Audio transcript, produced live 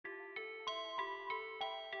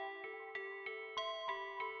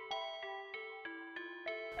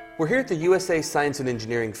We're here at the USA Science and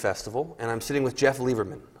Engineering Festival, and I'm sitting with Jeff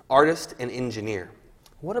Lieberman, artist and engineer.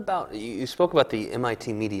 What about, you spoke about the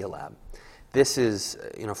MIT Media Lab. This is,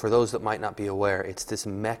 for those that might not be aware, it's this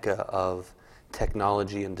mecca of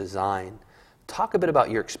technology and design. Talk a bit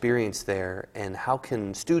about your experience there, and how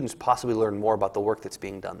can students possibly learn more about the work that's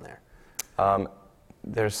being done there?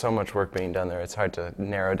 There's so much work being done there, it's hard to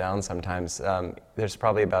narrow down sometimes. There's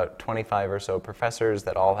probably about 25 or so professors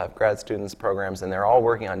that all have grad students programs, and they're all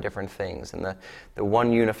working on different things. And the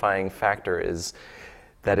one unifying factor is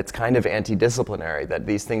that it's kind of anti-disciplinary, that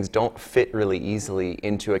these things don't fit really easily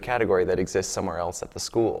into a category that exists somewhere else at the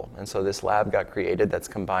school. And so this lab got created that's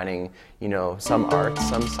combining, some art,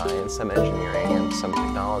 some science, some engineering, and some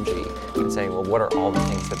technology, and saying, well, what are all the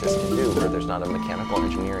things that this can do where there's not a mechanical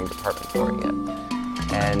engineering department for it yet?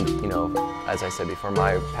 And, as I said before,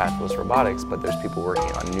 my path was robotics, but there's people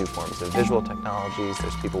working on new forms of visual technologies.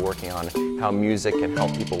 There's people working on how music can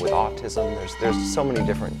help people with autism. There's so many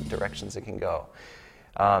different directions it can go.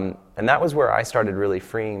 And that was where I started really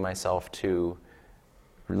freeing myself to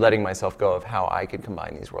letting myself go of how I could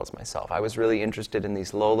combine these worlds myself. I was really interested in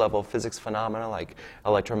these low-level physics phenomena like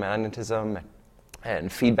electromagnetism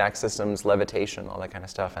and feedback systems, levitation, all that kind of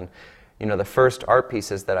stuff. And, the first art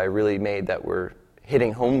pieces that I really made that were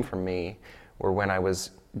hitting home for me were when I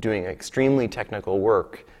was doing extremely technical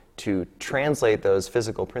work to translate those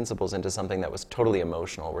physical principles into something that was totally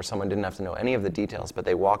emotional, where someone didn't have to know any of the details, but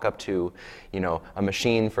they walk up to, a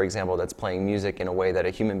machine, for example, that's playing music in a way that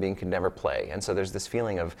a human being could never play. And so there's this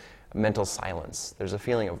feeling of mental silence. There's a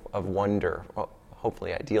feeling of wonder, well,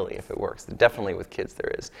 hopefully, ideally, if it works. Definitely with kids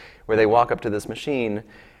there is, where they walk up to this machine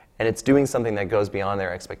and it's doing something that goes beyond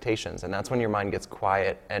their expectations. And that's when your mind gets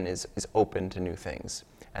quiet and is open to new things.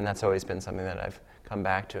 And that's always been something that I've come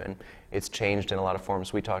back to. And it's changed in a lot of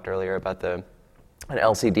forms. We talked earlier about an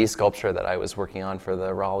LCD sculpture that I was working on for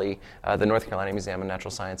the North Carolina Museum of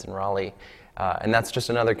Natural Science in Raleigh. And that's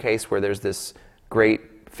just another case where there's this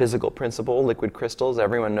great physical principle, liquid crystals.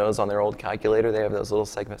 Everyone knows on their old calculator they have those little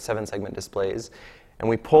 7-segment displays. And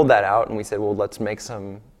we pulled that out and we said, well, let's make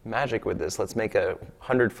some magic with this. Let's make a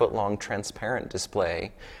 100-foot-long transparent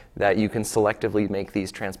display that you can selectively make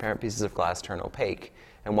these transparent pieces of glass turn opaque.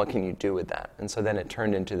 And what can you do with that? And so then it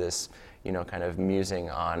turned into this, kind of musing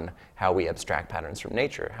on how we abstract patterns from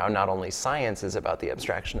nature, how not only science is about the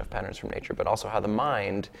abstraction of patterns from nature, but also how the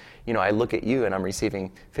mind, I look at you and I'm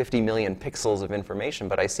receiving 50 million pixels of information,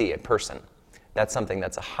 but I see a person. That's something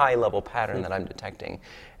that's a high-level pattern that I'm detecting.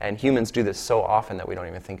 And humans do this so often that we don't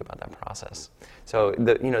even think about that process. So,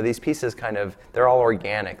 these pieces they're all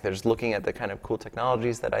organic. There's looking at the kind of cool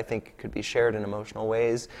technologies that I think could be shared in emotional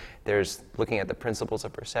ways. There's looking at the principles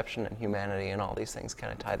of perception and humanity, and all these things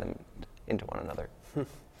kind of tie them into one another.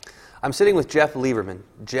 I'm sitting with Jeff Lieberman.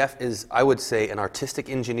 Jeff is, I would say, an artistic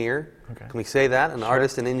engineer. Okay. Can we say that? An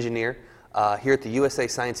artist and engineer. Here at the USA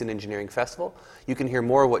Science and Engineering Festival. You can hear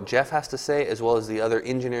more of what Jeff has to say, as well as the other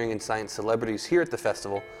engineering and science celebrities here at the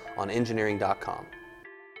festival on engineering.com.